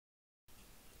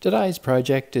Today's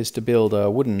project is to build a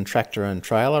wooden tractor and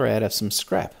trailer out of some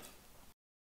scrap.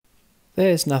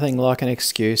 There's nothing like an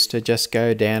excuse to just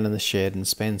go down in the shed and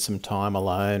spend some time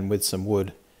alone with some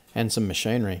wood and some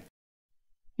machinery.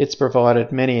 It's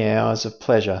provided many hours of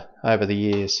pleasure over the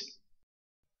years.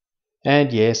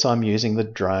 And yes, I'm using the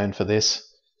drone for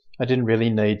this. I didn't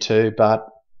really need to, but,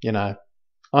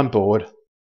 I'm bored.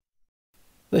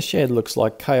 The shed looks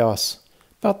like chaos,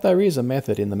 but there is a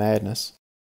method in the madness.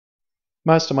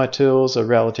 Most of my tools are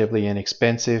relatively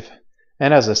inexpensive,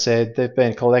 and as I said, they've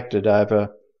been collected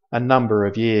over a number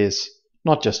of years,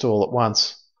 not just all at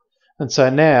once. And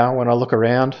so now, when I look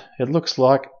around, it looks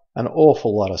like an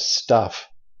awful lot of stuff.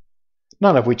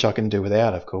 None of which I can do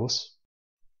without, of course.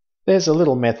 There's a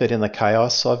little method in the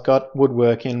chaos. I've got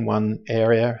woodwork in one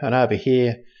area, and over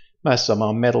here, most of my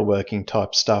metalworking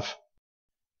type stuff,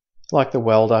 like the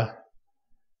welder,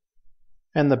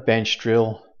 and the bench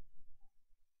drill,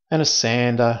 and a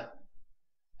sander,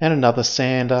 and another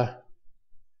sander,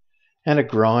 and a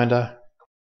grinder,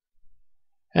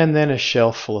 and then a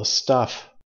shelf full of stuff.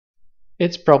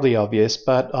 It's probably obvious,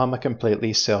 but I'm a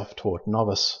completely self-taught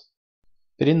novice.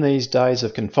 But in these days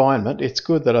of confinement, it's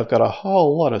good that I've got a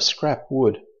whole lot of scrap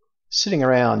wood sitting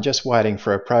around just waiting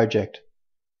for a project.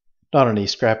 Not only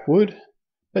scrap wood,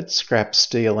 but scrap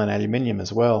steel and aluminium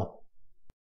as well.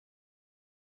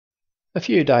 A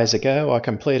few days ago I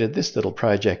completed this little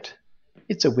project.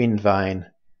 It's a wind vane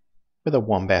with a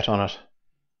wombat on it,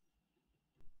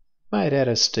 made out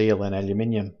of steel and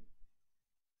aluminium,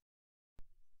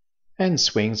 and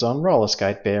swings on roller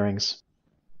skate bearings.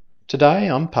 Today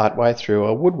I'm partway through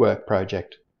a woodwork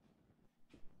project.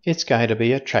 It's going to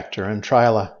be a tractor and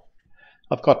trailer.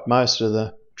 I've got most of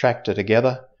the tractor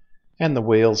together and the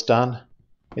wheels done.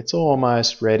 It's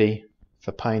almost ready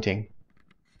for painting.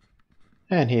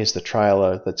 And here's the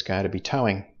trailer that's going to be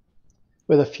towing,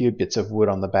 with a few bits of wood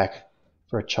on the back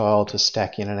for a child to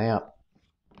stack in and out.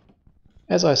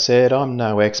 As I said, I'm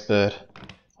no expert.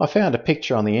 I found a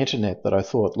picture on the internet that I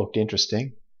thought looked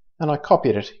interesting, and I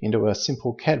copied it into a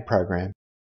simple CAD program.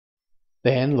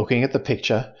 Then, looking at the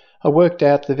picture, I worked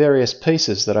out the various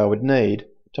pieces that I would need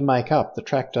to make up the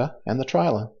tractor and the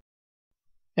trailer,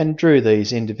 and drew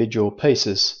these individual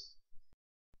pieces.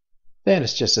 Then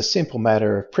it's just a simple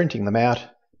matter of printing them out,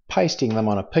 pasting them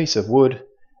on a piece of wood,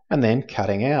 and then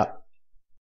cutting out.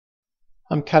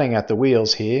 I'm cutting out the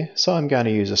wheels here, so I'm going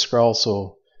to use a scroll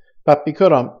saw. But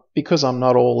because I'm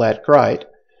not all that great,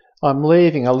 I'm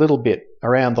leaving a little bit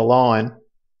around the line,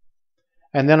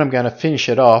 and then I'm going to finish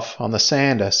it off on the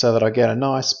sander so that I get a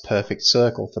nice perfect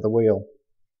circle for the wheel.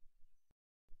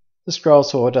 The scroll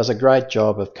saw does a great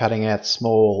job of cutting out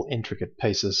small, intricate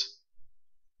pieces,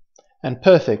 and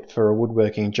perfect for a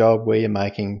woodworking job where you're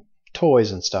making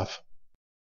toys and stuff.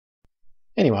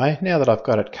 Anyway, now that I've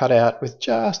got it cut out with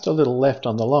just a little left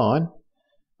on the line,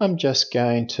 I'm just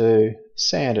going to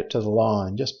sand it to the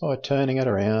line just by turning it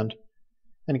around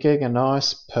and getting a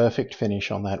nice perfect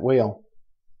finish on that wheel.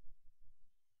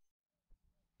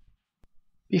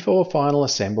 Before final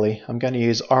assembly, I'm going to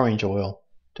use orange oil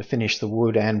to finish the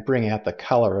wood and bring out the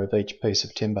colour of each piece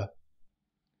of timber.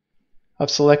 I've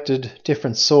selected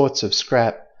different sorts of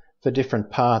scrap for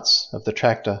different parts of the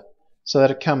tractor so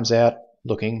that it comes out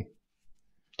looking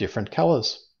different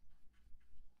colours.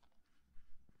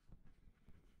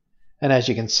 And as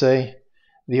you can see,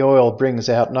 the oil brings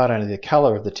out not only the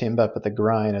colour of the timber but the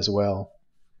grain as well.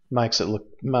 Makes it look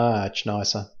much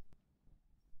nicer.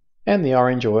 And the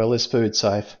orange oil is food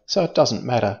safe, so it doesn't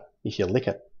matter if you lick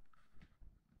it.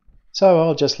 So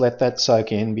I'll just let that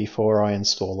soak in before I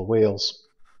install the wheels.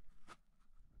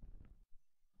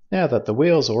 Now that the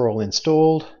wheels are all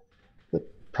installed, the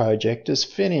project is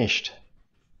finished.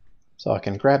 So I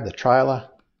can grab the trailer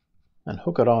and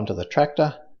hook it onto the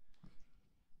tractor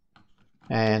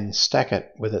and stack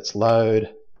it with its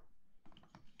load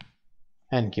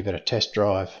and give it a test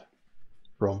drive.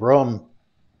 Vroom vroom.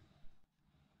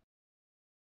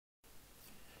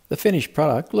 The finished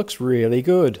product looks really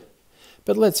good,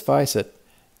 but let's face it,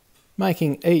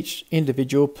 making each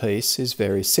individual piece is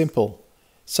very simple.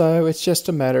 So it's just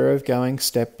a matter of going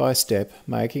step by step,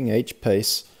 making each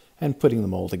piece and putting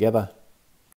them all together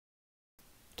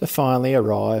to finally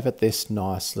arrive at this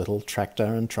nice little tractor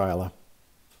and trailer.